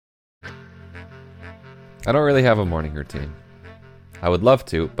I don't really have a morning routine. I would love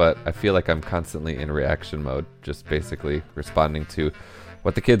to, but I feel like I'm constantly in reaction mode, just basically responding to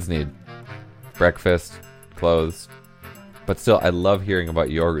what the kids need. Breakfast, clothes. But still, I love hearing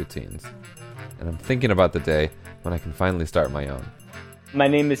about your routines. And I'm thinking about the day when I can finally start my own. My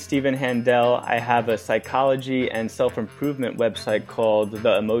name is Stephen Handel. I have a psychology and self-improvement website called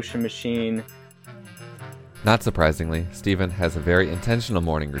The Emotion Machine. Not surprisingly, Stephen has a very intentional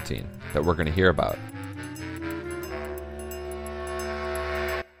morning routine that we're going to hear about.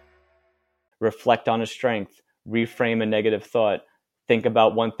 Reflect on a strength, reframe a negative thought, think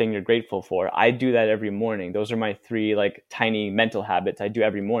about one thing you're grateful for. I do that every morning. Those are my three tiny mental habits I do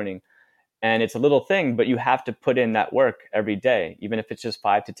every morning. And it's a little thing, but you have to put in that work every day. Even if it's just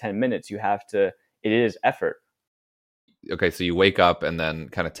 5 to 10 minutes, it is effort. Okay, so you wake up and then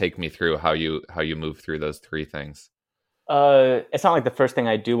kind of take me through how you move through those three things. It's not like the first thing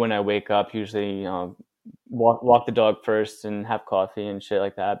I do when I wake up. Usually, walk the dog first and have coffee and shit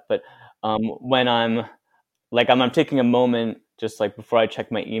like that. But when I'm taking a moment, just like before I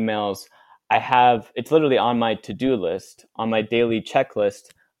check my emails, it's literally on my to-do list, on my daily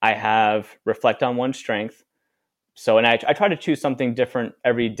checklist. I have reflect on one strength. So, and I try to choose something different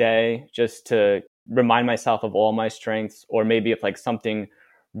every day just to remind myself of all my strengths. Or maybe if something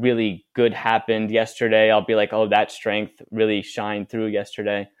really good happened yesterday, I'll be like, oh, that strength really shined through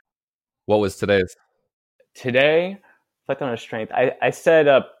yesterday. What was today's? Today, reflect on a strength. I set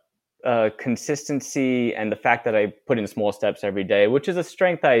up consistency and the fact that I put in small steps every day, which is a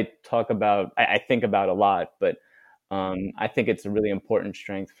strength I talk about, I think about a lot, but I think it's a really important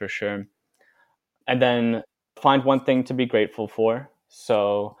strength for sure. And then find one thing to be grateful for.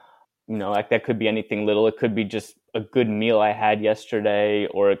 So, that could be anything little. It could be just a good meal I had yesterday,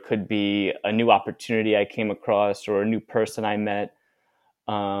 or it could be a new opportunity I came across, or a new person I met.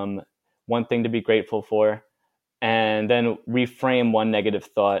 One thing to be grateful for. And then reframe one negative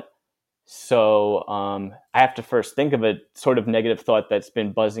thought. So I have to first think of a sort of negative thought that's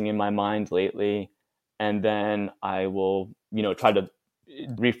been buzzing in my mind lately. And then I will, try to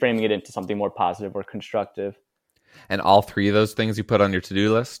reframing it into something more positive or constructive. And all three of those things you put on your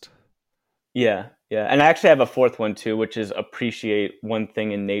to-do list? Yeah. And I actually have a fourth one too, which is appreciate one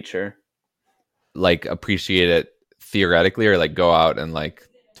thing in nature. Like appreciate it theoretically, or go out and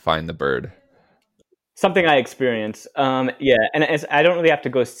find the bird? Something I experience. And I don't really have to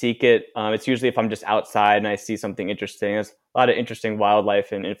go seek it. It's usually if I'm just outside and I see something interesting. There's a lot of interesting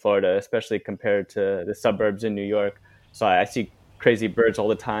wildlife in Florida, especially compared to the suburbs in New York. So I see crazy birds all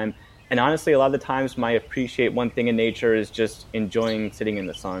the time. And honestly, a lot of the times my appreciate one thing in nature is just enjoying sitting in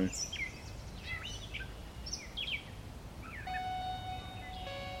the sun.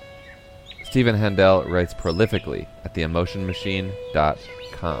 Stephen Handel writes prolifically at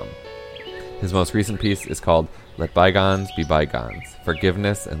theemotionmachine.com. His most recent piece is called Let Bygones Be Bygones,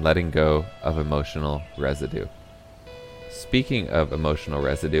 Forgiveness and Letting Go of Emotional Residue. Speaking of emotional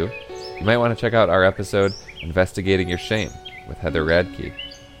residue, you might want to check out our episode, Investigating Your Shame, with Heather Radke.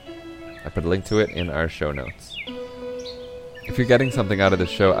 I put a link to it in our show notes. If you're getting something out of this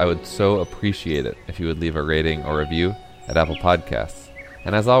show, I would so appreciate it if you would leave a rating or review at Apple Podcasts.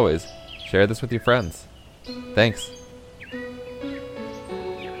 And as always, share this with your friends. Thanks.